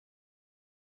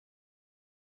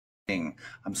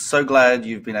I'm so glad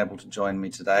you've been able to join me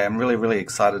today. I'm really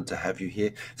excited to have you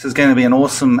here. This is going to be an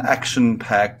awesome,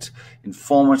 action-packed,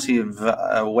 informative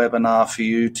webinar for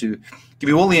you to give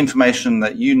you all the information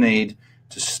that you need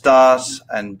to start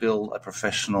and build a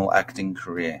professional acting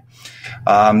career.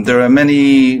 There are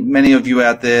many of you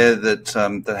out there that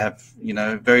have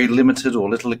very limited or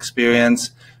little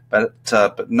experience, but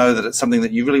know that it's something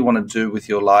that you really want to do with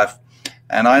your life.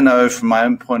 And I know from my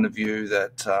own point of view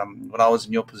that when I was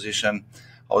in your position,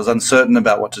 I was uncertain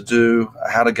about what to do,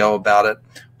 how to go about it.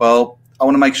 Well, I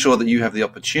want to make sure that you have the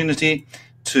opportunity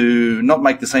to not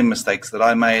make the same mistakes that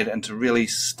I made and to really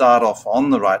start off on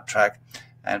the right track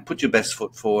and put your best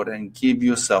foot forward and give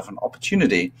yourself an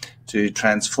opportunity to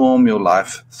transform your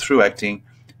life through acting,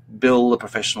 build a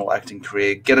professional acting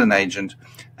career, get an agent,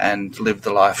 and live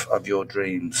the life of your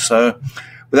dreams. So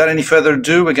without any further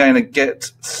ado, we're going to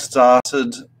get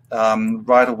started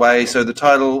right away. So the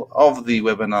title of the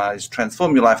webinar is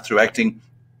Transform Your Life Through Acting,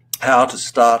 How to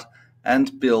Start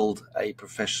and Build a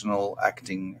Professional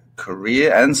Acting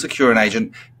Career and Secure an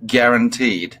Agent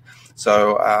Guaranteed.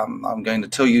 So I'm going to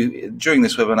tell you during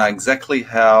this webinar exactly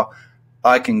how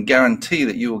I can guarantee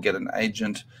that you will get an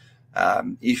agent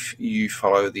if you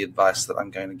follow the advice that I'm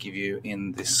going to give you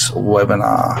in this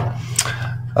webinar.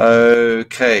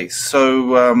 Okay,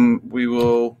 so we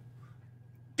will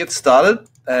get started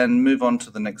and move on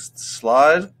to the next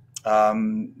slide.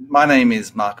 My name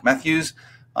is Mark Matthews.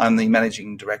 I'm the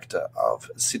Managing Director of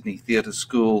Sydney Theatre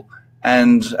School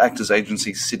and Actors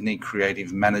Agency Sydney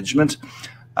Creative Management.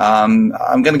 I'm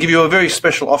going to give you a very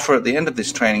special offer at the end of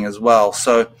this training as well.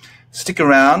 So stick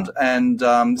around, and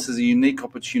this is a unique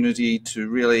opportunity to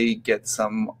really get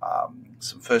some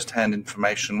first-hand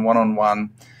information, one-on-one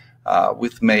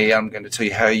with me. I'm going to tell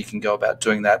you how you can go about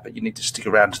doing that, but you need to stick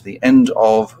around to the end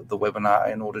of the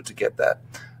webinar in order to get that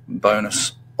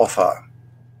bonus offer.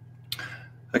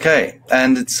 Okay,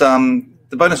 and it's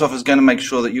the bonus offer is going to make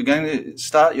sure that you're going to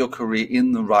start your career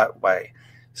in the right way.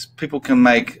 People can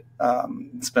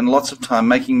spend lots of time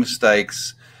making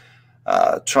mistakes,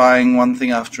 trying one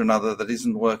thing after another that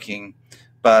isn't working.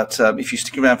 But if you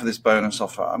stick around for this bonus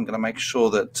offer, I'm going to make sure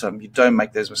that you don't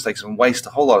make those mistakes and waste a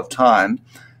whole lot of time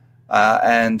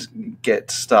and get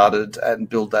started and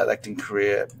build that acting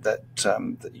career that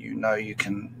you know you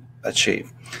can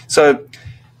achieve. So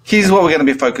here's what we're going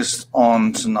to be focused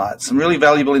on tonight. Some really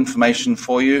valuable information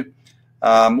for you,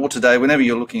 or today, whenever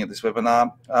you're looking at this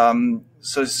webinar.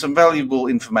 So some valuable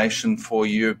information for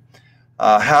you.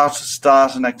 How to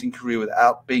start an acting career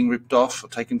without being ripped off or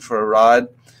taken for a ride.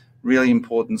 Really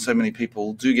important. So many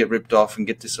people do get ripped off and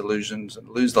get disillusioned and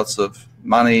lose lots of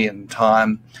money and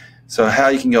time. So how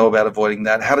you can go about avoiding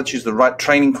that. How to choose the right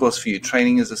training course for you.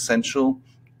 Training is essential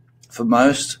for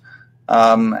most.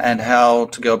 And how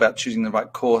to go about choosing the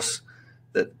right course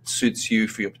that suits you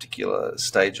for your particular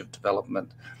stage of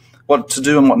development. What to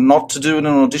do and what not to do in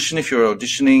an audition if you're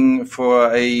auditioning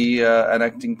for an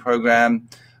acting program.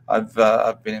 I've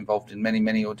been involved in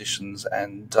many auditions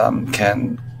and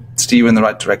can steer you in the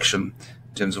right direction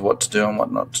in terms of what to do and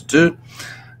what not to do.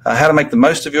 How to make the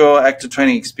most of your actor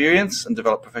training experience and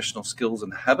develop professional skills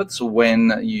and habits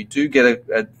when you do get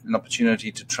an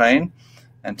opportunity to train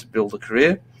and to build a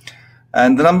career.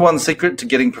 And the number one secret to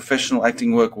getting professional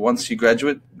acting work once you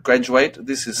graduate,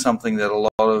 this is something that a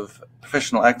lot of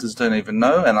professional actors don't even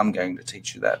know, and I'm going to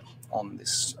teach you that on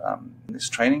this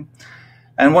training.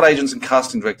 And what agents and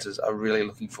casting directors are really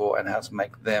looking for and how to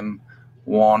make them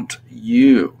want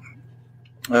you.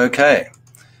 Okay.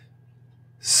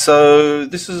 So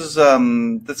this is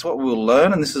that's what we'll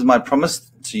learn, and this is my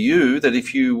promise to you that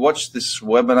if you watch this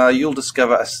webinar, you'll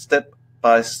discover a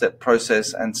step-by-step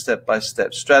process and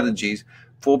step-by-step strategies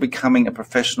for becoming a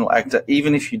professional actor,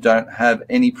 even if you don't have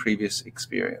any previous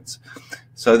experience.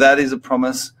 So that is a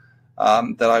promise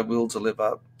that I will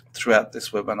deliver throughout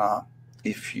this webinar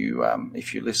if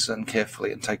you listen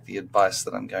carefully and take the advice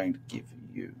that I'm going to give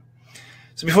you.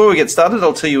 So before we get started,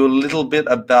 I'll tell you a little bit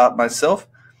about myself.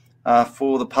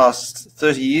 For the past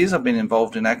 30 years, I've been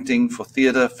involved in acting for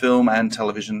theatre, film and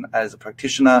television as a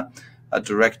practitioner, a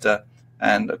director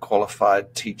and a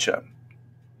qualified teacher.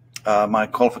 My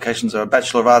qualifications are a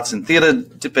Bachelor of Arts in Theatre,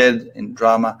 DipEd in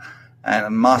Drama, and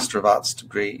a Master of Arts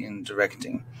degree in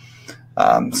Directing.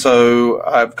 So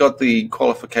I've got the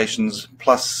qualifications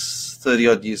plus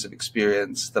 30-odd years of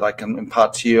experience that I can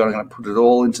impart to you. I'm going to put it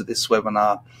all into this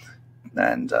webinar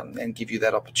and give you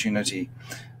that opportunity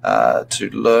to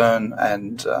learn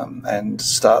and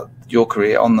start your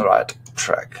career on the right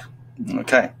track.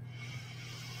 Okay.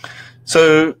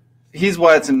 So here's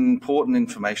why it's important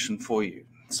information for you.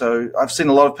 So I've seen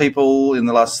a lot of people in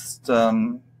the last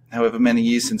however many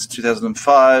years since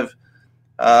 2005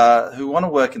 who want to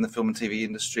work in the film and TV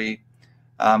industry,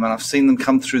 and I've seen them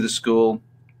come through the school,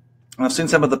 and I've seen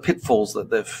some of the pitfalls that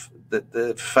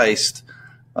they've faced,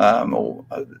 or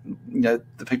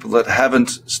the people that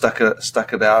haven't stuck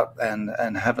it out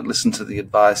and haven't listened to the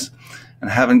advice and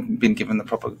haven't been given the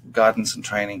proper guidance and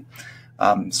training.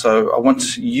 So I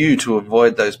want you to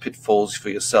avoid those pitfalls for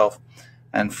yourself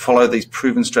and follow these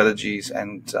proven strategies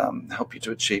and help you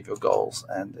to achieve your goals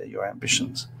and your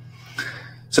ambitions.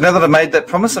 So now that I've made that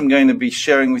promise, I'm going to be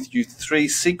sharing with you 3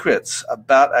 secrets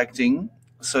about acting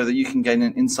so that you can gain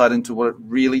an insight into what it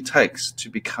really takes to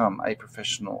become a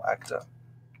professional actor.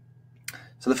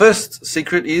 So the first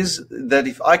secret is that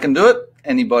if I can do it,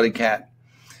 anybody can.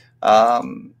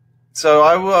 So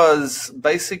I was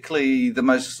basically the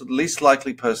least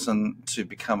likely person to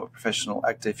become a professional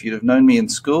actor. If you'd have known me in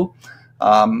school,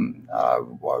 I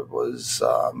was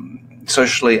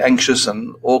socially anxious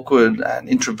and awkward and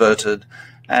introverted,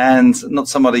 and not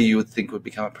somebody you would think would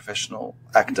become a professional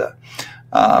actor.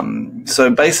 So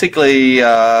basically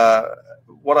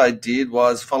what I did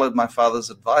was followed my father's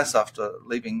advice after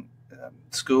leaving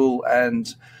school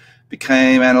and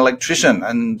became an electrician,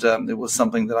 and it was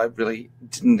something that I really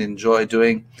didn't enjoy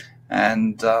doing,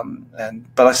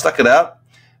 but I stuck it out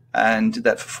and did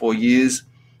that for 4 years,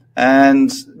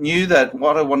 and knew that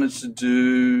what I wanted to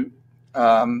do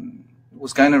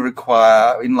was going to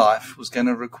require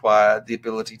the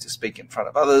ability to speak in front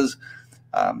of others,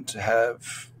 to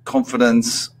have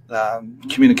confidence,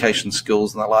 communication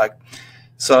skills and the like.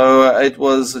 So it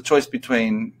was a choice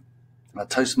between a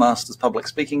Toastmasters public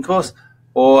speaking course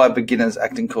or a beginner's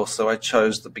acting course. So I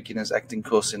chose the beginner's acting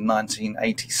course in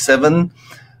 1987.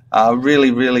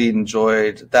 Really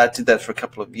enjoyed that, did that for a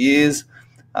couple of years,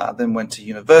 then went to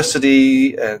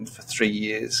university and for 3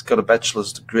 years got a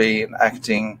bachelor's degree in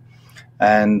acting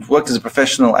and worked as a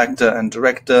professional actor and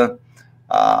director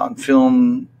on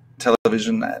film,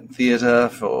 television and theatre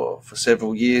for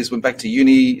several years. Went back to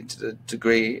uni, did a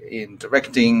degree in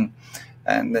directing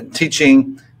and then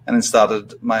teaching, and then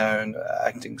started my own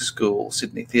acting school,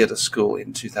 Sydney Theatre School,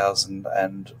 in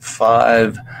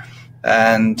 2005,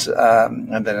 and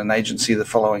then an agency the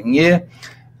following year.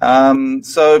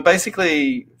 So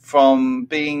basically, from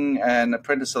being an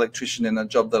apprentice electrician in a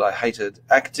job that I hated,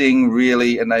 acting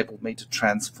really enabled me to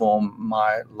transform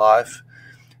my life,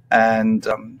 and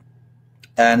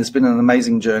it's been an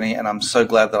amazing journey, and I'm so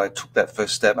glad that I took that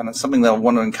first step. And it's something that I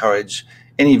want to encourage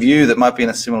any of you that might be in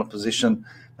a similar position.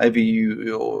 Maybe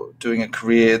you're doing a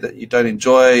career that you don't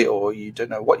enjoy, or you don't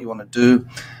know what you want to do,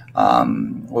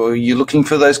 or you're looking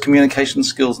for those communication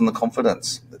skills and the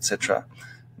confidence, etc.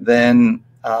 Then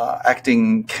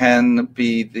acting can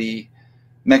be the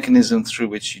mechanism through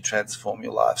which you transform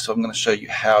your life. So I'm going to show you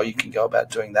how you can go about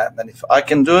doing that. And if I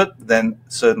can do it, then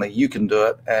certainly you can do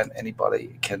it, and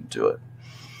anybody can do it.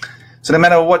 So no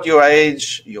matter what your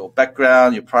age, your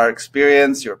background, your prior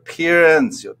experience, your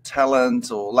appearance, your talent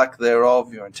or lack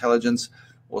thereof, your intelligence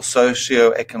or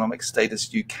socio-economic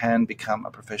status, you can become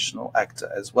a professional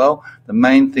actor as well. The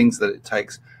main things that it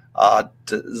takes are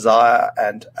desire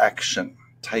and action,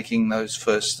 taking those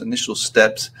first initial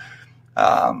steps,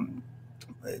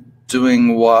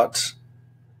 doing what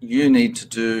you need to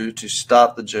do to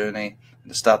start the journey,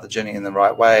 and to start the journey in the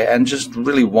right way, and just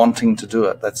really wanting to do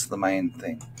it. That's the main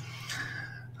thing.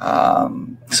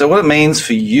 So what it means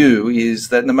for you is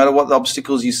that no matter what the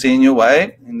obstacles you see in your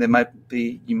way, and there might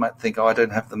be, you might think, oh, I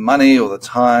don't have the money or the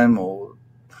time or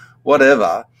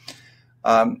whatever,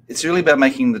 it's really about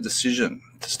making the decision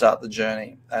to start the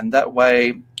journey. And that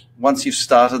way, once you've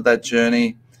started that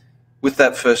journey with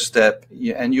that first step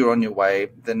and you're on your way,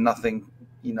 then nothing,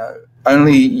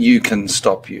 only you can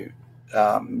stop you,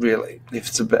 really. If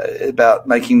it's about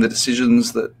making the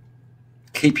decisions that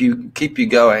keep you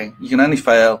going, you can only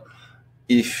fail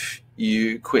if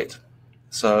you quit.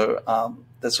 So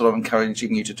that's what I'm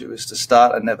encouraging you to do, is to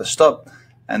start and never stop,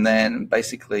 and then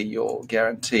basically you're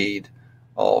guaranteed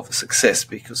of success,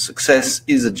 because success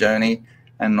is a journey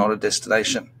and not a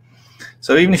destination.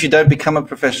 So even if you don't become a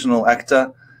professional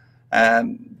actor,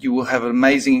 you will have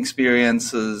amazing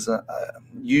experiences,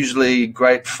 usually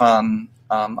great fun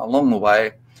along the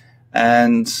way,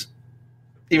 and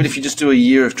even if you just do a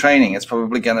year of training, it's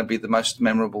probably going to be the most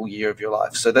memorable year of your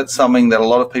life. So that's something that a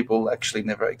lot of people actually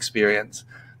never experience.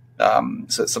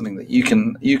 So it's something that you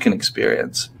can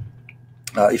experience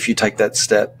if you take that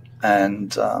step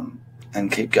and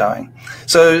keep going.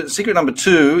 So secret number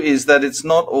 2 is that it's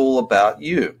not all about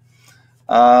you.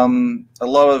 A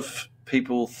lot of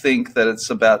people think that it's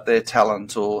about their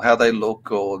talent or how they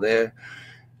look or their,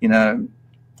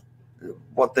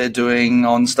 what they're doing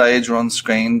on stage or on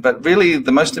screen, but really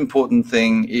the most important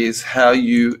thing is how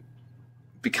you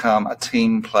become a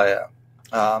team player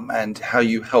and how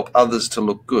you help others to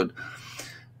look good.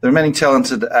 There are many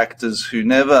talented actors who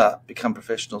never become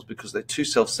professionals because they're too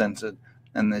self-centered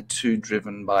and they're too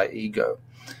driven by ego.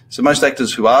 So most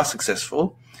actors who are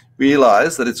successful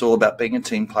realize that it's all about being a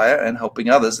team player and helping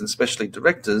others, and especially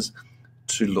directors,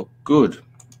 to look good.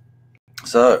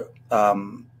 So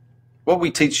what we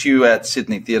teach you at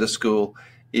Sydney Theatre School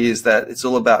is that it's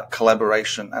all about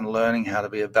collaboration and learning how to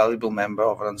be a valuable member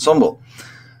of an ensemble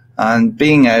and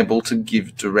being able to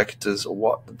give directors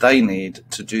what they need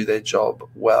to do their job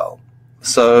well.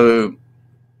 So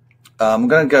I'm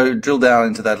going to go drill down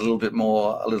into that a little bit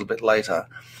more a little bit later.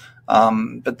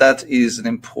 But that is an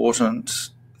important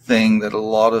thing that a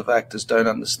lot of actors don't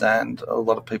understand. A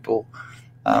lot of people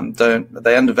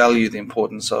they undervalue the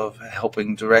importance of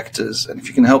helping directors. And if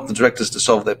you can help the directors to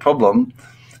solve their problem,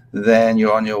 then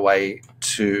you're on your way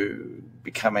to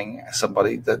becoming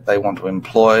somebody that they want to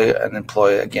employ and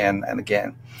employ again and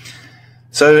again.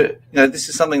 So, this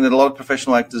is something that a lot of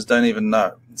professional actors don't even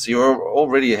know. So you're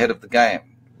already ahead of the game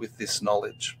with this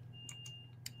knowledge.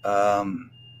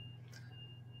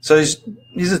 So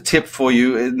here's a tip for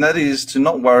you, and that is to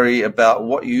not worry about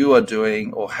what you are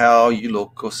doing or how you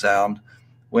look or sound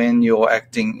when you're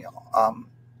acting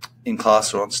in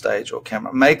class or on stage or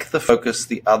camera. Make the focus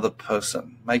the other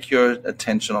person. Make your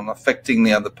attention on affecting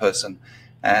the other person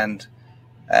and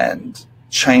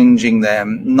changing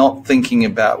them, not thinking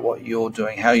about what you're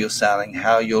doing, how you're sounding,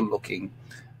 how you're looking,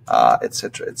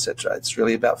 etc., etc. It's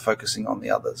really about focusing on the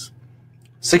others.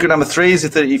 Secret number 3 is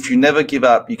that if you never give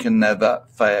up, you can never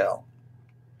fail.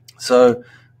 So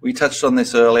we touched on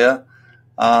this earlier,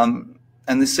 and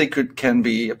this secret can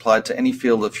be applied to any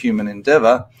field of human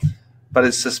endeavor, but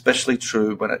it's especially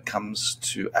true when it comes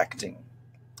to acting.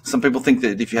 Some people think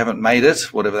that if you haven't made it,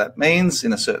 whatever that means,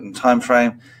 in a certain time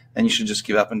frame, then you should just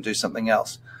give up and do something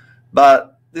else.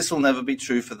 But this will never be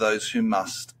true for those who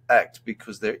must act,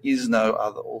 because there is no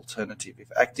other alternative.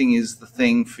 If acting is the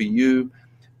thing for you,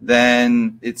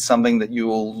 then it's something that you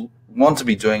will want to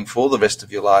be doing for the rest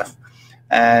of your life.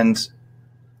 And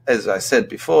as I said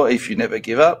before, if you never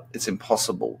give up, it's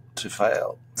impossible to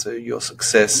fail. So your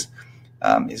success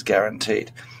is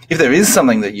guaranteed. If there is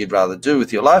something that you'd rather do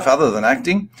with your life other than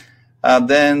acting,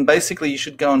 then basically you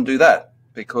should go and do that,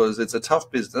 because it's a tough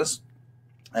business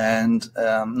and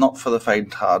not for the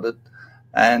faint-hearted.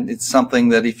 And it's something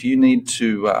that if you need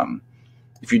to,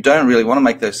 if you don't really want to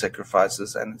make those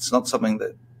sacrifices, and it's not something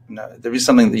that, there is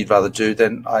something that you'd rather do,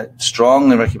 then I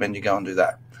strongly recommend you go and do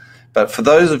that. But for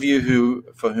those of you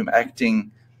for whom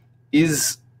acting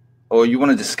is, or you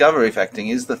want to discover if acting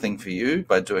is the thing for you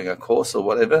by doing a course or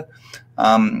whatever,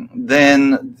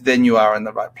 then you are in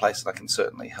the right place, and I can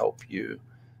certainly help you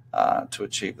to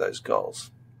achieve those goals.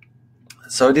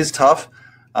 So it is tough.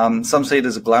 Some see it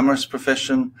as a glamorous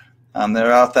profession.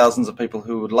 There are thousands of people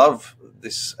who would love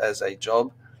this as a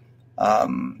job.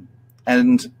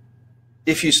 And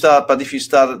if you start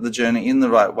the journey in the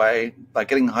right way, by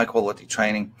getting high quality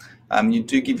training, you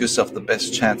do give yourself the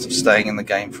best chance of staying in the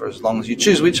game for as long as you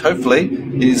choose, which hopefully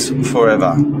is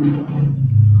forever.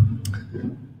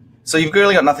 So you've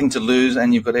really got nothing to lose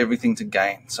and you've got everything to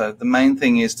gain. So the main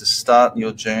thing is to start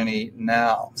your journey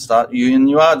now. And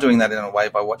you are doing that in a way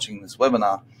by watching this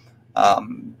webinar,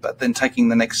 but then taking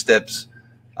the next steps,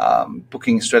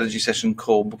 booking a strategy session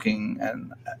call, booking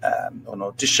an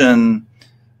audition,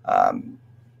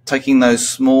 taking those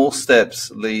small steps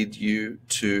lead you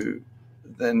to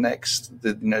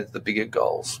the bigger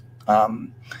goals.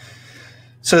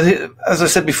 So as I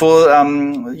said before,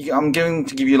 I'm going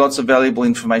to give you lots of valuable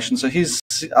information. So here's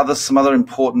some other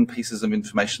important pieces of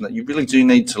information that you really do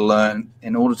need to learn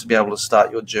in order to be able to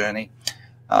start your journey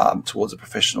towards a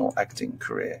professional acting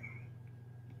career.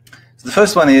 So the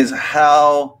first one is,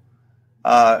 how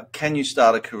can you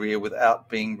start a career without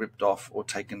being ripped off or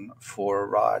taken for a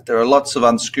ride? There are lots of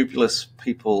unscrupulous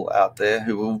people out there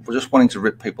who are just wanting to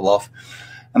rip people off.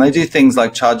 And they do things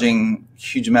like charging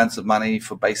huge amounts of money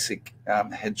for basic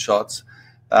headshots,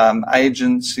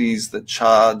 agencies that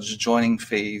charge joining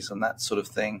fees and that sort of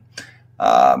thing,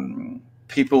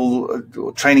 people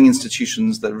or training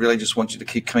institutions that really just want you to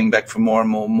keep coming back for more and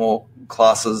more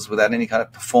classes without any kind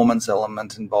of performance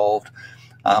element involved,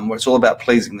 where it's all about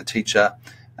pleasing the teacher,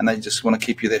 and they just want to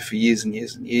keep you there for years and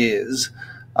years and years,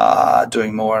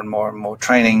 doing more and more and more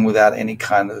training without any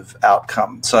kind of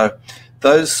outcome. So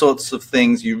those sorts of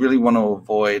things you really want to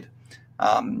avoid.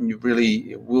 You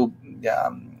really will,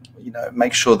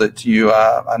 make sure that you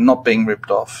are not being ripped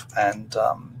off, and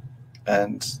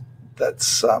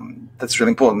that's really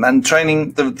important. And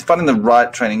finding the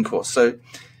right training course. So,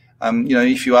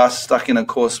 if you are stuck in a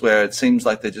course where it seems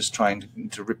like they're just trying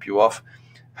to rip you off,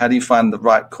 How do you find the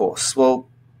right course? Well,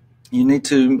 you need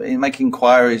to make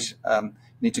inquiries. You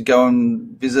need to go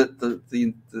and visit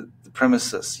the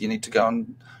premises. You need to go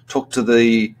and talk to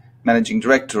the managing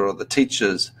director or the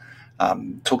teachers.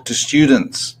 Talk to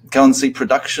students. Go and see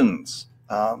productions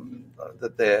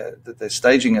that they're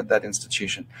staging at that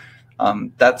institution.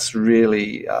 That's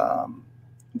really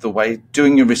the way.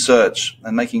 Doing your research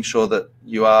and making sure that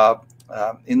you are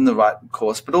in the right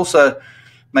course, but also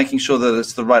making sure that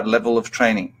it's the right level of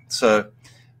training. So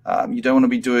you don't want to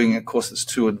be doing a course that's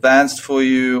too advanced for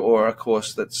you or a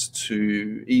course that's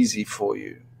too easy for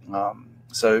you.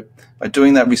 So by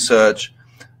doing that research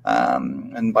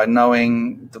and by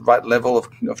knowing the right level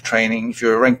of training, if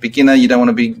you're a ranked beginner, you don't want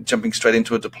to be jumping straight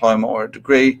into a diploma or a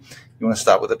degree. You want to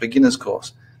start with a beginner's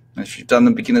course. And if you've done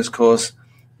the beginner's course,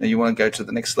 then you want to go to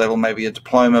the next level, maybe a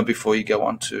diploma, before you go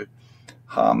on to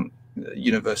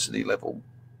university level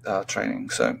training.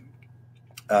 So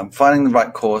finding the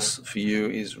right course for you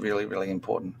is really, really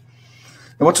important.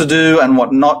 And what to do and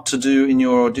what not to do in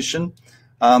your audition.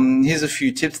 Here's a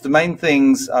few tips. The main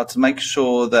things are to make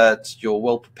sure that you're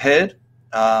well prepared,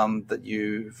 that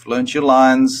you've learned your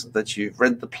lines, that you've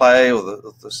read the play or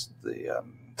the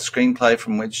screenplay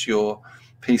from which your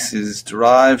piece is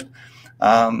derived.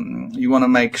 You want to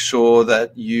make sure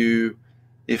that you,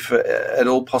 if at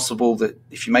all possible, that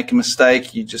if you make a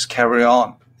mistake, you just carry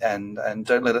on and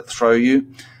don't let it throw you.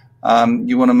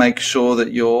 You want to make sure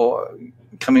that you're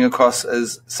coming across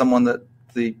as someone that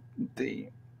the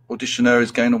auditioner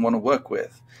is going to want to work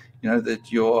with. You know,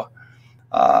 that you're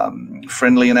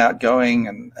friendly and outgoing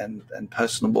and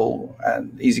personable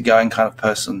and easygoing kind of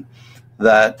person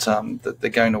that that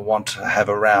they're going to want to have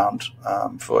around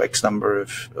for X number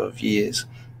of years.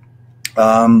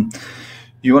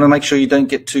 You want to make sure you don't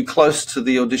get too close to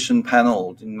the audition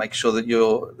panel and make sure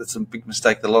that that's a big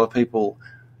mistake that a lot of people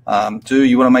do.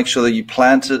 You want to make sure that you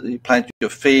plant your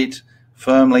feet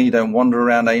firmly, you don't wander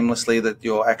around aimlessly, that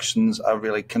your actions are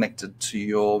really connected to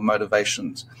your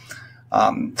motivations.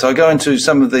 So I go into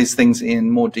some of these things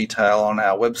in more detail on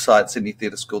our website,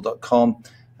 sydneytheatreschool.com,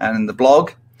 and in the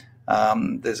blog.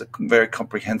 There's a very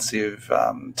comprehensive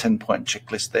 10-point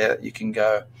checklist there that you can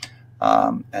go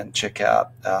and check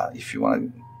out if you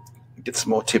want to get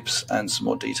some more tips and some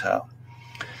more detail.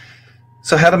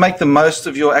 So how to make the most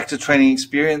of your actor training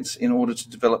experience in order to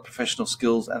develop professional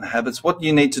skills and habits. What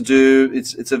you need to do,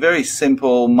 it's a very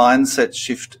simple mindset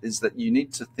shift, is that you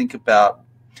need to think about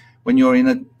when you're in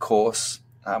a course,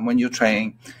 when you're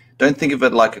training, don't think of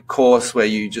it like a course where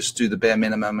you just do the bare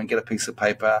minimum and get a piece of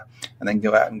paper and then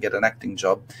go out and get an acting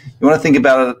job. You want to think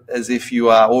about it as if you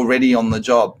are already on the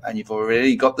job and you've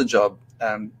already got the job,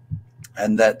 and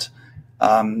that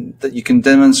you can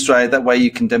demonstrate, that way you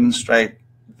can demonstrate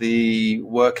the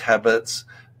work habits,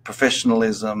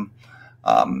 professionalism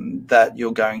that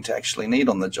you're going to actually need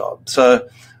on the job. So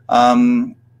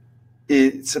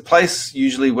it's a place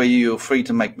usually where you're free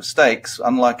to make mistakes,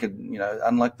 unlike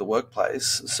the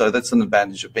workplace. So that's an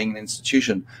advantage of being an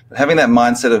institution. But having that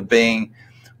mindset of being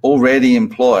already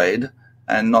employed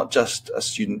and not just a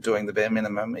student doing the bare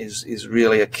minimum is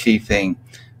really a key thing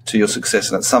to your success.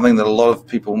 And it's something that a lot of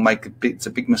people make. It's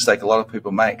a big mistake a lot of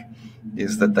people make,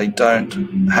 is that they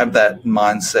don't have that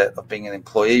mindset of being an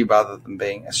employee rather than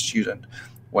being a student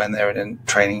when they're in a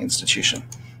training institution.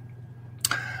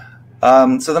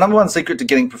 So the number one secret to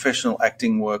getting professional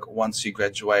acting work once you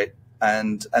graduate,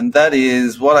 and that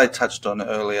is what I touched on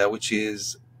earlier, which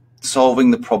is solving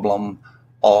the problem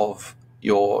of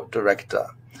your director.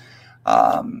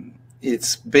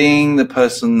 It's being the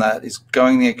person that is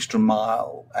going the extra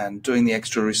mile and doing the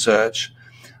extra research.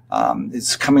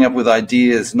 It's coming up with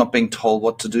ideas, not being told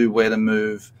what to do, where to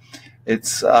move.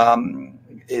 It's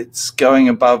going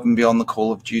above and beyond the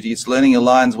call of duty. It's learning your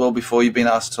lines well before you've been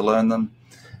asked to learn them.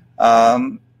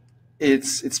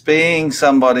 It's being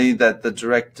somebody that the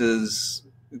director's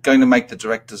going to make the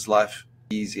director's life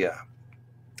easier.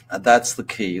 And that's the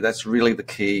key. That's really the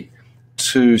key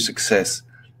to success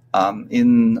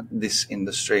in this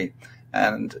industry.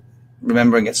 And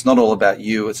remembering it's not all about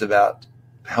you, it's about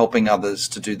helping others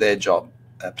to do their job,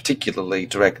 particularly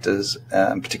directors,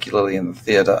 particularly in the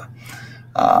theatre,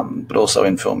 but also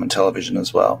in film and television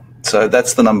as well. So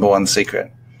that's the number one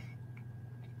secret.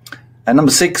 And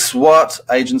number 6, what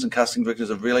agents and casting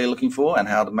directors are really looking for and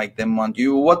how to make them want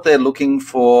you. What they're looking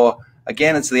for,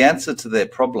 again, it's the answer to their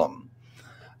problem.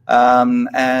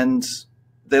 And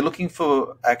they're looking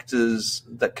for actors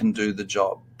that can do the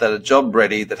job, that are job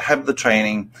ready, that have the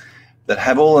training, that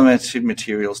have all the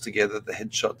materials together, the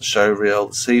headshot, the show reel,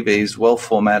 the CVs, well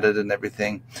formatted and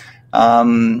everything.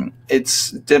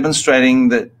 It's demonstrating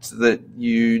that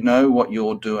you know what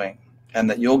you're doing. and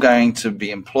that you're going to be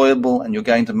employable and you're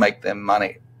going to make them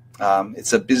money.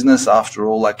 It's a business after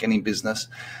all, like any business.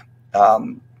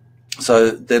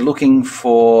 So they're looking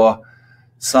for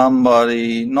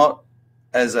somebody not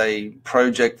as a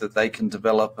project that they can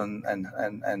develop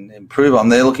and improve on.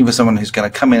 They're looking for someone who's going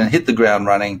to come in and hit the ground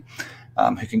running,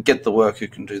 who can get the work, who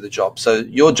can do the job. So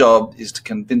your job is to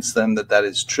convince them that that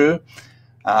is true.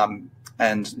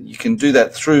 And you can do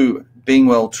that through being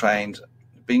well trained,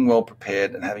 being well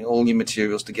prepared, and having all your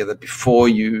materials together before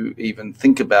you even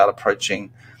think about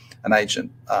approaching an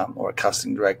agent or a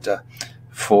casting director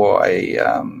for a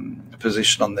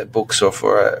position on their books or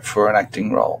for an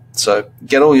acting role. So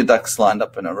get all your ducks lined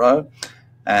up in a row,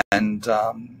 and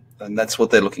that's what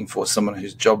they're looking for, someone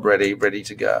who's job ready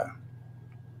to go.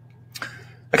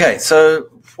 Okay, so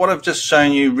what I've just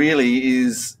shown you really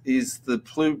is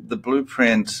the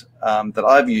blueprint that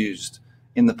I've used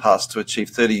in the past to achieve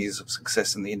 30 years of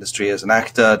success in the industry as an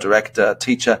actor, director,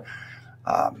 teacher,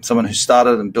 someone who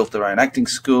started and built their own acting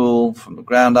school from the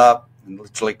ground up and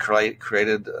literally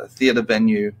created a theatre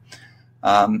venue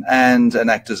and an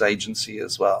actors agency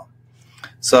as well.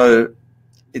 So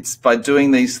it's by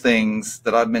doing these things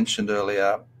that I've mentioned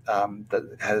earlier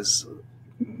that has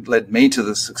led me to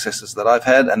the successes that I've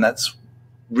had, and that's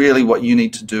really what you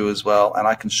need to do as well, and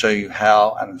I can show you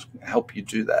how and help you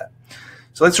do that.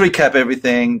 So let's recap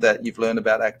everything that you've learned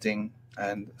about acting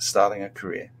and starting a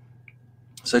career.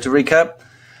 So to recap,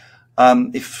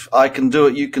 if I can do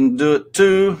it, you can do it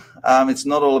too. It's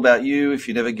not all about you. If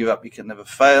you never give up, you can never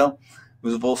fail.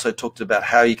 We've also talked about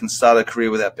how you can start a career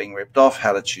without being ripped off,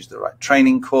 how to choose the right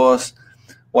training course,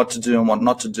 what to do and what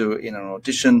not to do in an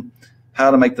audition, how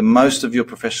to make the most of your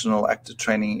professional actor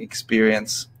training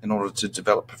experience in order to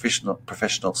develop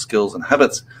professional skills and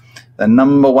habits, the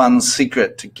 #1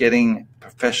 secret to getting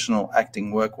professional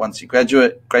acting work once you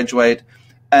graduate,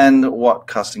 and what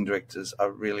casting directors are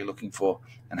really looking for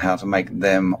and how to make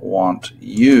them want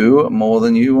you more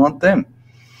than you want them.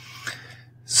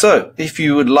 So if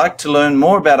you would like to learn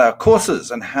more about our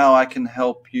courses and how I can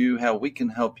help you, how we can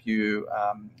help you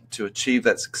to achieve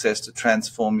that success, to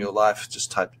transform your life, just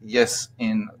type yes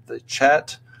in the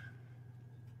chat.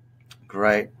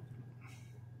 Great.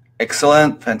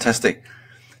 Excellent. Fantastic.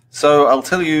 So I'll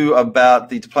tell you about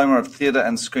the Diploma of Theatre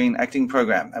and Screen Acting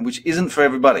program, and which isn't for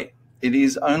everybody. It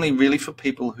is only really for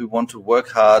people who want to work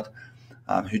hard,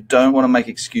 who don't want to make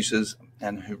excuses,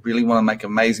 and who really want to make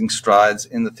amazing strides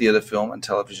in the theatre, film, and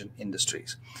television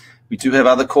industries. We do have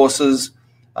other courses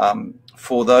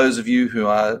for those of you who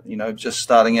are, just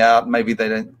starting out. Maybe they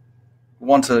don't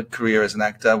want a career as an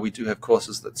actor. We do have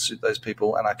courses that suit those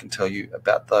people, and I can tell you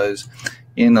about those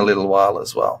in a little while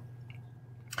as well.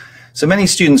 So many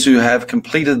students who have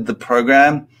completed the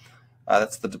program,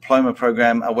 that's the diploma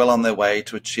program, are well on their way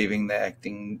to achieving their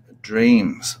acting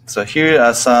dreams. So here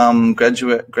are some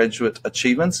graduate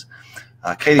achievements.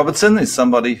 Katie Robertson is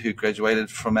somebody who graduated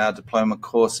from our diploma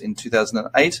course in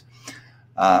 2008.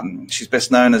 She's best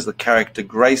known as the character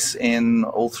Grace in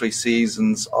all 3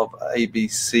 seasons of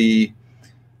ABC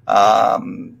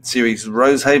series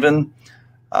Rosehaven.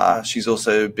 She's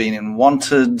also been in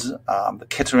Wanted, The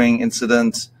Kettering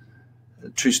Incident,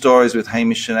 True Stories with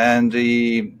Hamish and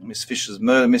Andy, Miss Fisher's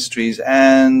Murder Mysteries,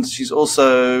 and she's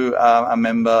also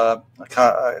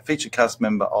a featured cast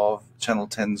member of Channel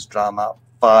 10's drama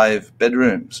 5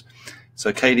 Bedrooms.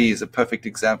 So Katie is a perfect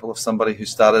example of somebody who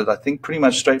started, I think, pretty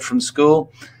much straight from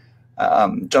school,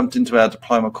 jumped into our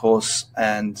diploma course,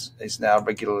 and is now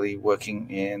regularly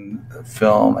working in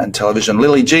film and television.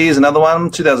 Lily G is another one.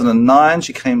 2009,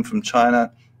 she came from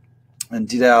China and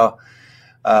did our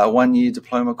 1-year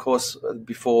diploma course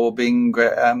before being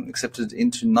accepted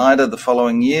into NIDA the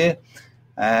following year.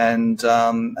 And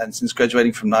since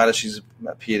graduating from NIDA, she's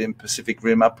appeared in Pacific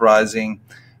Rim Uprising,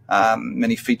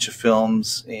 many feature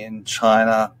films in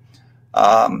China.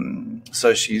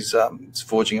 So she's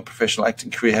forging a professional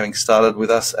acting career, having started with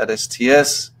us at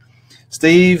STS.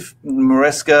 Steve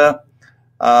Maresca,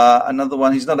 another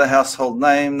one. He's not a household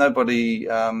name. Nobody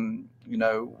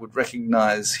would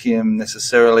recognize him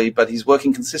necessarily, but he's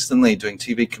working consistently, doing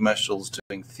TV commercials,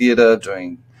 doing theater,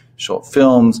 doing short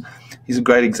films. He's a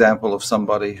great example of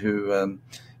somebody who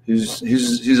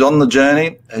who's on the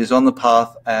journey, who's on the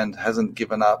path, and hasn't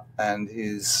given up, and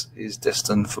is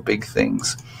destined for big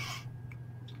things.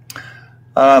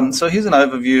 So here's an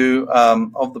overview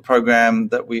of the program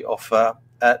that we offer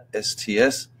at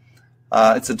STS.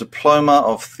 It's a Diploma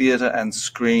of Theatre and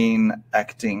Screen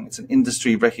Acting. It's an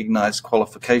industry-recognised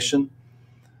qualification.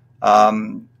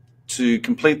 To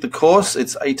complete the course,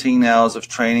 it's 18 hours of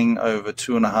training over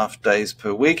 2.5 days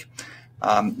per week.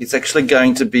 It's actually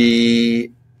going to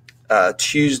be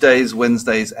Tuesdays,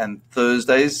 Wednesdays, and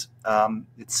Thursdays.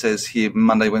 It says here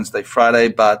Monday, Wednesday, Friday,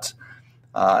 but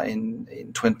in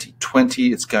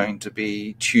 2020 it's going to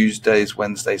be Tuesdays,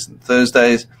 Wednesdays, and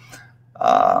Thursdays.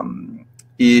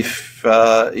 If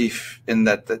and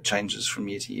that changes from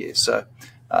year to year. So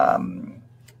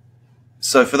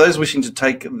for those wishing to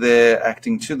take their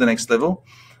acting to the next level,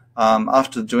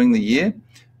 after doing the year,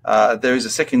 there is a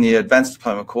second year advanced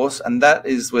diploma course, and that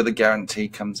is where the guarantee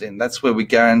comes in. That's where we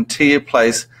guarantee a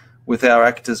place with our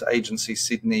actors agency,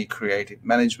 Sydney Creative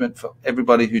Management, for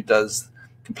everybody who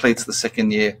completes the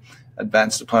second year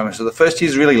advanced diploma. So the first year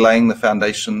is really laying the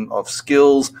foundation of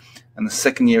skills, and the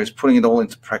second year is putting it all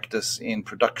into practice in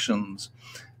productions,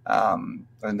 and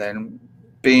then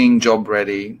being job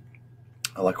ready,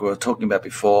 like we were talking about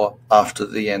before, after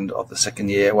the end of the second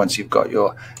year, once you've got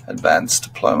your advanced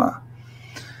diploma.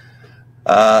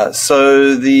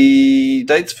 So the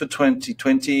dates for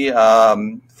 2020,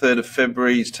 3rd of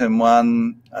February is term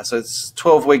 1. So it's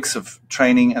 12 weeks of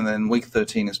training, and then week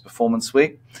 13 is performance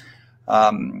week.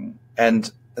 And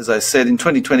as I said, in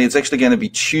 2020, it's actually going to be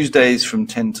Tuesdays from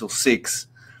 10 till 6,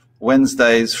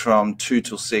 Wednesdays from 2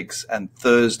 till 6, and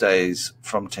Thursdays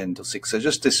from 10 till 6. So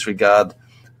just disregard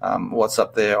what's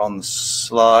up there on the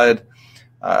slide.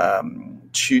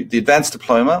 The advanced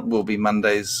diploma will be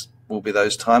Mondays, will be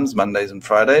those times, Mondays and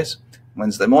Fridays,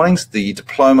 Wednesday mornings. The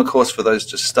diploma course for those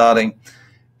just starting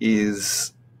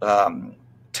is 10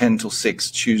 till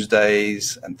 6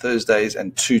 Tuesdays and Thursdays,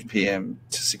 and 2 p.m.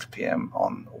 to 6 p.m.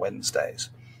 on Wednesdays.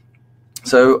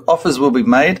 So offers will be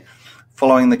made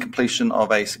following the completion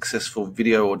of a successful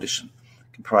video audition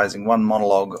comprising one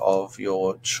monologue of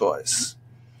your choice.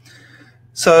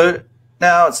 So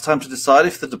now it's time to decide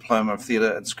if the Diploma of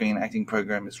Theatre and Screen Acting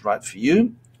program is right for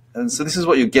you. And so this is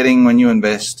what you're getting when you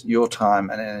invest your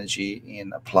time and energy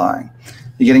in applying.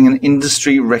 You're getting an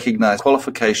industry-recognized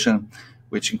qualification,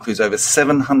 which includes over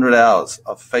 700 hours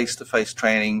of face-to-face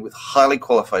training with highly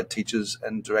qualified teachers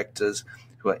and directors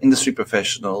who are industry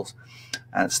professionals,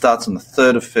 and it starts on the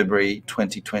 3rd of February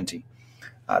 2020.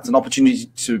 It's an opportunity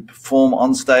to perform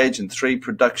on stage in 3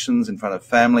 productions in front of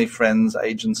family, friends,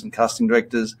 agents, and casting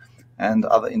directors, and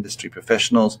other industry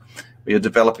professionals, where you're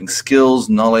developing skills,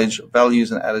 knowledge,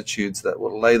 values, and attitudes that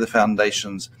will lay the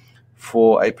foundations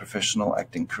for a professional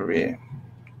acting career.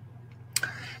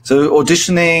 So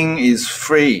auditioning is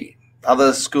free.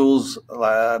 Other schools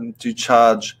usually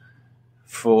charge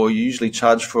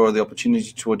for the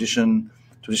opportunity to audition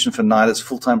for NIDA's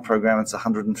full-time program. It's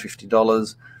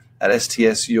 $150. At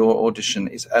STS, your audition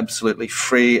is absolutely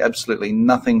free, absolutely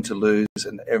nothing to lose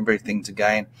and everything to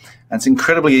gain. And it's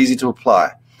incredibly easy to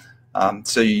apply.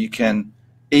 So you can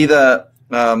either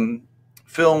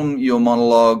film your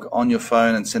monologue on your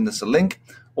phone and send us a link,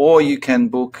 or you can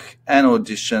book an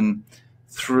audition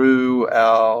through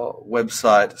our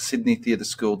website,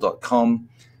 sydneytheatreschool.com,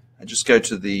 and just go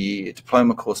to the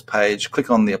diploma course page, click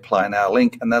on the Apply Now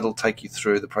link, and that'll take you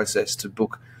through the process to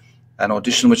book an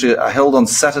audition, which are held on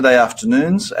Saturday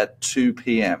afternoons at 2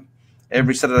 p.m.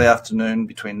 Every Saturday afternoon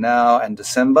between now and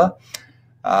December.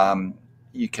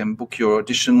 You can book your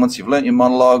audition once you've learnt your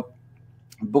monologue.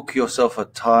 Book yourself a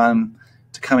time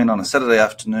to come in on a Saturday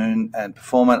afternoon and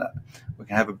perform it. We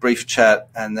can have a brief chat,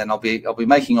 and then I'll be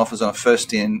making offers on a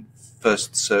first in,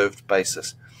 first served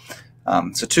basis.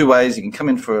 So 2 ways: you can come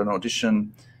in for an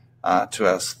audition to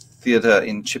our theatre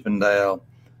in Chippendale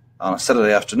on a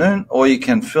Saturday afternoon, or you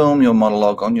can film your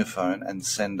monologue on your phone and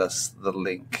send us the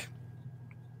link.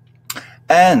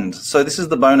 And so this is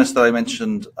the bonus that I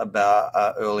mentioned about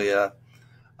earlier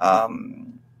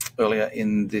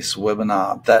in this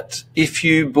webinar, that if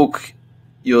you book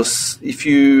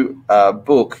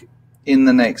in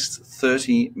the next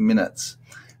 30 minutes,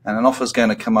 and an offer is going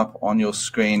to come up on your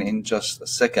screen in just a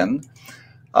second,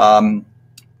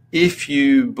 if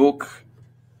you book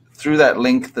through that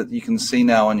link that you can see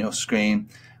now on your screen,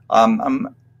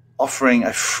 I'm offering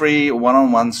a free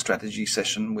one-on-one strategy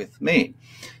session with me.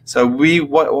 So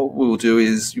what we'll do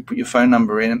is you put your phone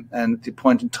number in, and at the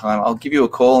appointed time I'll give you a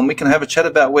call, and we can have a chat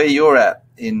about where you're at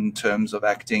in terms of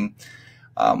acting,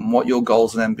 what your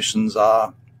goals and ambitions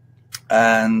are,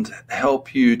 and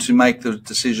help you to make the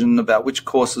decision about which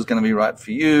course is going to be right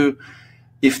for you,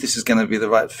 if this is going to be the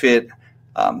right fit.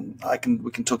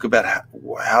 We can talk about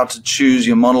how to choose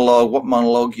your monologue, what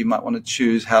monologue you might want to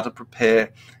choose, how to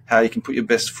prepare, how you can put your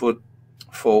best foot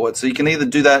forward. So you can either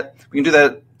do that, we can do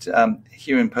that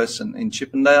here in person in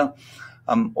Chippendale,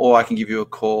 or I can give you a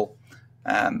call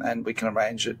and we can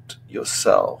arrange it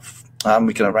yourself.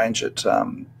 We can arrange it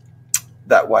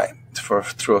that way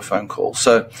through a phone call.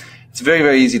 So it's very,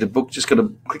 very easy to book. Just got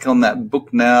to click on that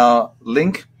Book Now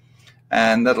link,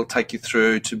 and that'll take you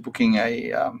through to booking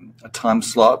a time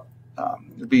slot.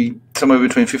 It'll be somewhere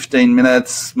between 15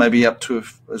 minutes, maybe up to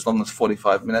as long as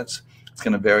 45 minutes. It's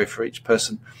going to vary for each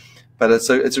person. But it's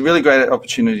a really great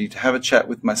opportunity to have a chat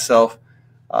with myself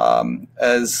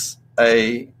as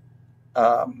a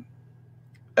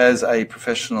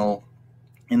professional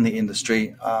in the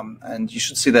industry, and you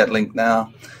should see that link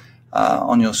now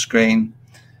on your screen.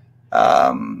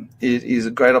 It is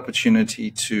a great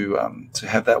opportunity to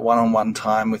have that one-on-one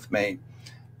time with me,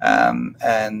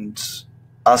 and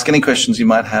ask any questions you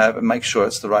might have and make sure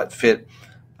it's the right fit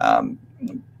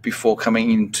before coming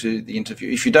into the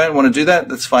interview. If you don't want to do that,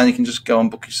 that's fine. You can just go and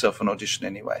book yourself an audition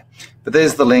anyway. But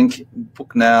there's the link.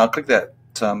 Book now. Click that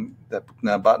book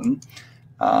now button,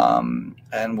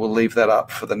 and we'll leave that up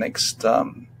for the next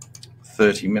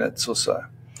 30 minutes or so.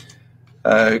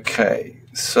 Okay,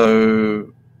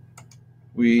 so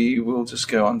we will just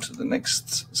go on to the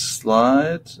next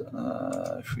slide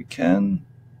if we can.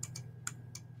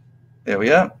 There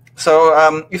we are.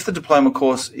 So if the diploma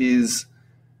course is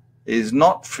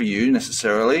not for you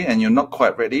necessarily and you're not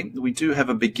quite ready, we do have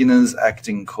a beginner's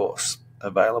acting course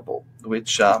available,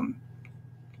 which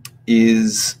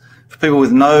is for people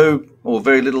with no or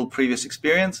very little previous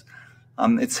experience.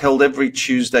 It's held every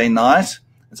Tuesday night.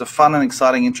 It's a fun and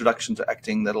exciting introduction to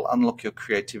acting that'll unlock your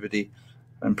creativity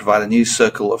and provide a new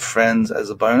circle of friends as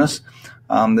a bonus.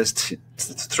 There's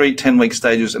 3 10-week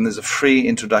stages, and there's a free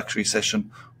introductory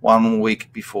session 1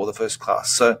 week before the first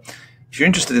class. So if you're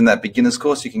interested in that beginner's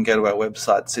course, you can go to our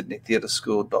website,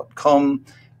 sydneytheatreschool.com,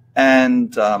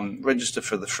 and register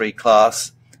for the free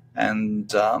class, and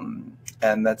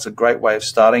that's a great way of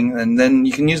starting. And then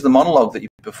you can use the monologue that you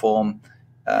perform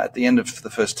at the end of the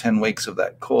first 10 weeks of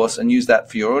that course and use that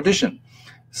for your audition.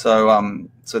 So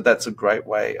so that's a great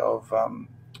way of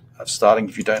starting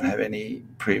if you don't have any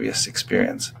previous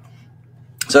experience.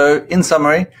 So in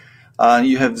summary,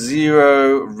 you have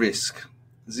zero risk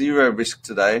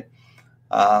today.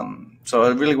 So I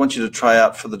really want you to try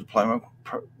out for the diploma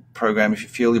program if you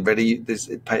feel you're ready.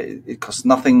 It costs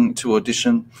nothing to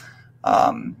audition.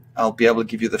 I'll be able to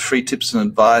give you the free tips and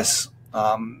advice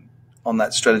on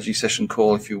that strategy session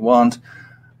call if you want,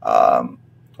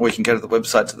 or you can go to the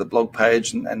website, to the blog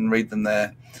page, and read them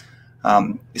there.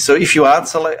 So if you aren't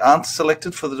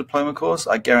selected for the diploma course,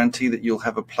 I guarantee that you'll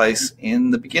have a place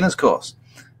in the beginner's course.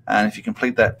 And if you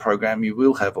complete that program, you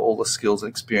will have all the skills and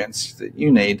experience that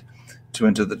you need to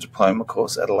enter the diploma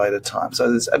course at a later time.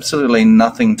 So there's absolutely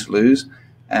nothing to lose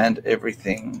and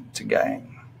everything to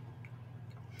gain.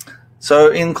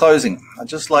 So in closing, I'd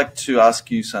just like to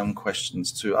ask you some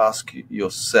questions to ask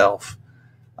yourself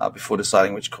before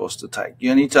deciding which course to take.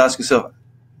 You need to ask yourself,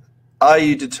 are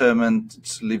you determined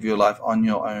to live your life on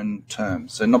your own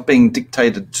terms? So not being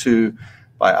dictated to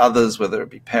by others, whether it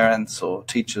be parents or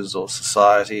teachers or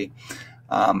society.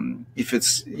 If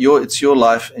it's your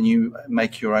life and you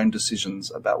make your own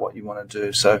decisions about what you want to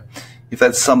do. So if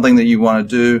that's something that you want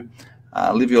to do,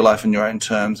 live your life on your own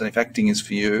terms, and if acting is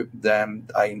for you, then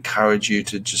I encourage you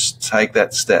to just take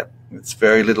that step. It's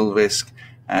very little risk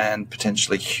and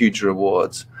potentially huge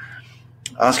rewards.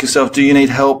 Ask yourself, do you need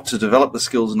help to develop the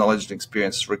skills, knowledge, and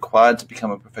experience required to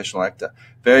become a professional actor?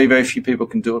 Very, very few people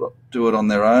can do it on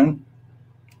their own.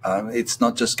 It's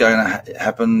not just going to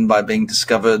happen by being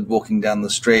discovered walking down the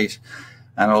street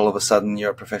and all of a sudden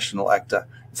you're a professional actor.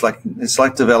 It's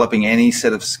like developing any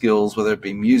set of skills, whether it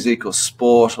be music or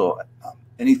sport or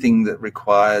anything that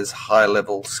requires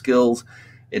high-level skills.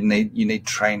 You need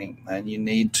training, and you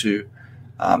need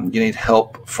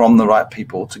help from the right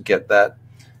people to get that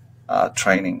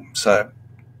training. So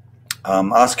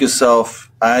ask yourself,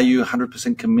 are you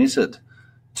 100% committed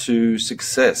to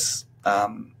success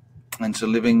and to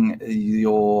living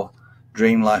your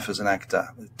dream life as an actor?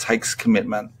 It takes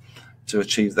commitment to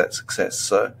achieve that success.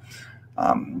 So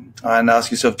and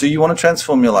ask yourself, do you want to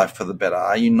transform your life for the better?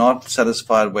 Are you not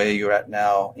satisfied where you're at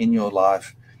now in your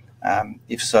life?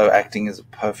 If so, acting is a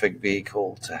perfect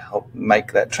vehicle to help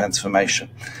make that transformation.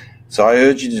 So I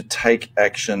urge you to take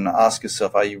action. Ask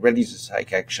yourself, are you ready to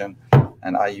take action?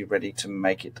 And are you ready to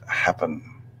make it happen?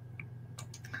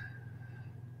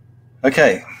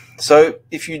 Okay, so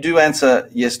if you do answer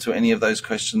yes to any of those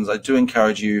questions, I do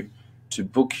encourage you to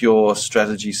book your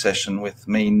strategy session with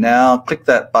me now. Click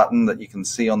that button that you can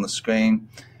see on the screen,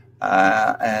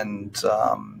 or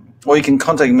you can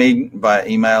contact me via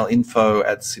email,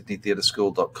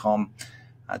 info@sydneytheatreschool.com.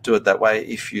 Do it that way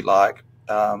if you like.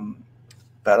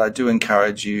 But I do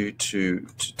encourage you to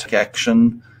take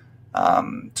action,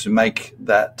 to make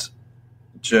that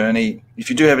journey. If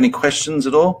you do have any questions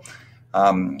at all,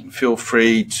 feel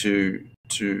free to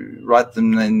write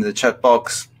them in the chat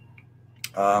box,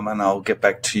 and I'll get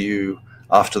back to you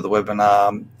after the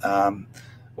webinar,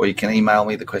 or you can email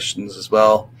me the questions as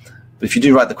well. But if you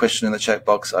do write the question in the chat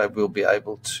box, I will be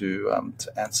able to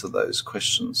answer those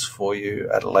questions for you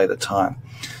at a later time.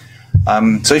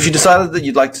 So if you decided that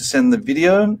you'd like to send the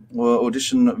video or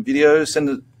audition video, send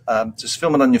it, just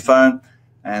film it on your phone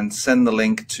and send the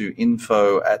link to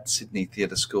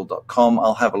info@sydneytheatreschool.com.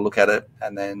 I'll have a look at it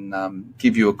and then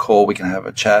give you a call. We can have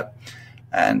a chat,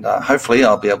 and hopefully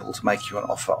I'll be able to make you an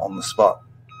offer on the spot.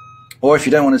 Or if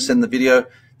you don't want to send the video,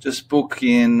 just book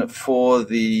in for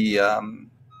the,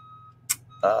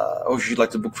 or if you'd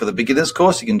like to book for the beginners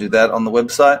course, you can do that on the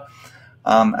website.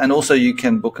 And also you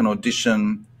can book an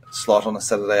audition slot on a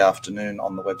Saturday afternoon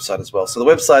on the website as well. So the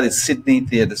website is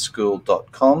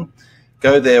sydneytheatreschool.com.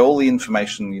 Go there, all the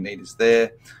information you need is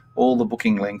there. All the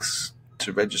booking links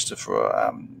to register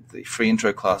for the free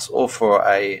intro class or for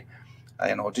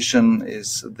an audition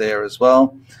is there as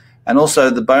well. And also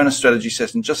the bonus strategy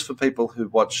session, just for people who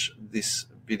watch this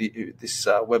video, this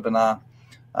webinar,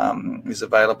 is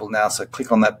available now. So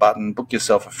click on that button, book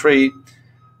yourself a free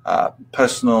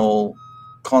personal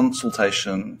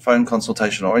consultation, phone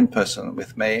consultation or in person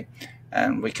with me,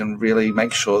 and we can really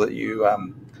make sure that you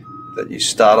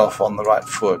start off on the right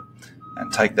foot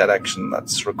and take that action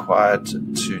that's required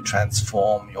to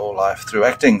transform your life through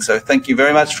acting. So thank you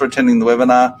very much for attending the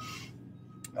webinar.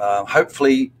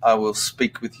 Hopefully I will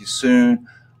speak with you soon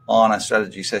on a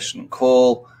strategy session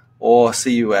call, or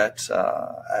see you at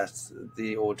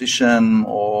the audition,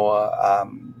 or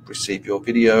receive your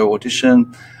video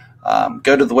audition.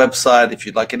 Go to the website if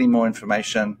you'd like any more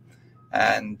information.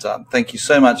 And thank you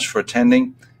so much for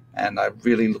attending. And I'm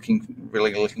really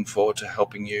looking forward to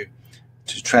helping you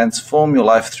to transform your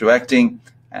life through acting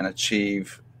and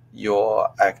achieve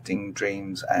your acting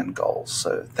dreams and goals.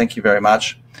 So thank you very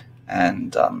much.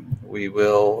 And we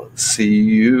will see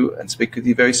you and speak with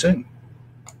you very soon.